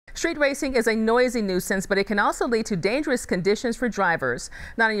Street racing is a noisy nuisance, but it can also lead to dangerous conditions for drivers.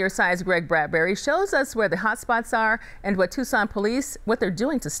 9 on Your Side's Greg Bradbury shows us where the hotspots are and what Tucson police, what they're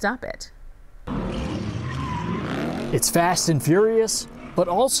doing to stop it. It's fast and furious, but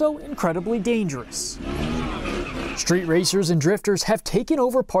also incredibly dangerous. Street racers and drifters have taken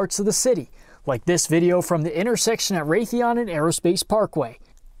over parts of the city, like this video from the intersection at Raytheon and Aerospace Parkway.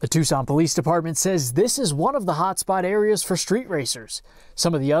 The Tucson Police Department says this is one of the hotspot areas for street racers.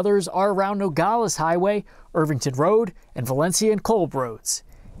 Some of the others are around Nogales Highway, Irvington Road, and Valencia and Kolb Roads.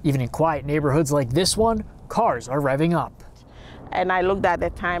 Even in quiet neighborhoods like this one, cars are revving up. And I looked at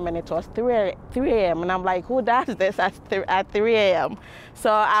the time and it was 3 a.m. and I'm like, who does this at 3 a.m.? So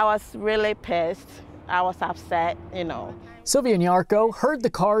I was really pissed. I was upset, you know. Sylvia Nyarko heard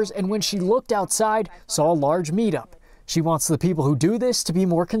the cars and when she looked outside, saw a large meetup. She wants the people who do this to be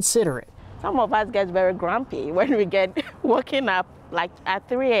more considerate. Some of us get very grumpy when we get woken up like at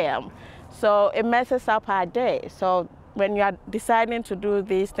 3 a.m. So it messes up our day. So when you are deciding to do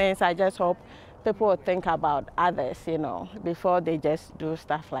these things, I just hope people will think about others, you know, before they just do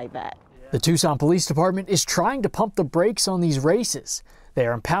stuff like that. The Tucson Police Department is trying to pump the brakes on these races. They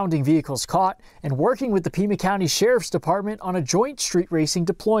are impounding vehicles caught and working with the Pima County Sheriff's Department on a joint street racing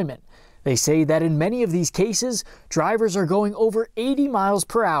deployment. They say that in many of these cases, drivers are going over 80 miles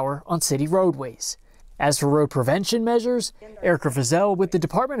per hour on city roadways. As for road prevention measures, Erica Frizzell with the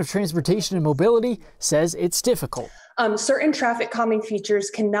Department of Transportation and Mobility says it's difficult. Certain traffic calming features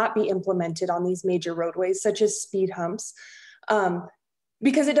cannot be implemented on these major roadways, such as speed humps,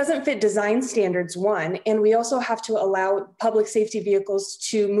 because it doesn't fit design standards, one, and we also have to allow public safety vehicles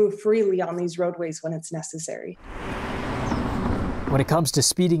to move freely on these roadways when it's necessary. When it comes to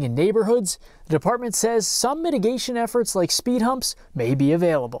speeding in neighborhoods, the department says some mitigation efforts like speed humps may be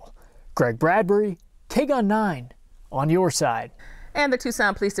available. Greg Bradbury, KGUN 9, on your side. And the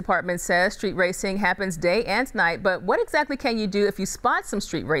Tucson Police Department says street racing happens day and night, but what exactly can you do if you spot some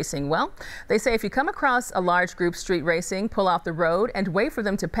street racing? Well, they say if you come across a large group street racing, pull off the road and wait for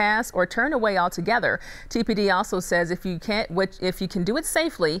them to pass or turn away altogether. TPD also says if you can do it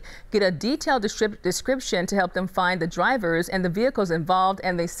safely, get a detailed description to help them find the drivers and the vehicles involved.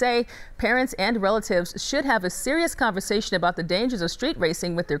 And they say parents and relatives should have a serious conversation about the dangers of street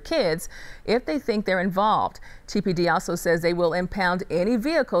racing with their kids if they think they're involved. TPD also says they will impound any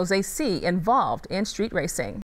vehicles they see involved in street racing.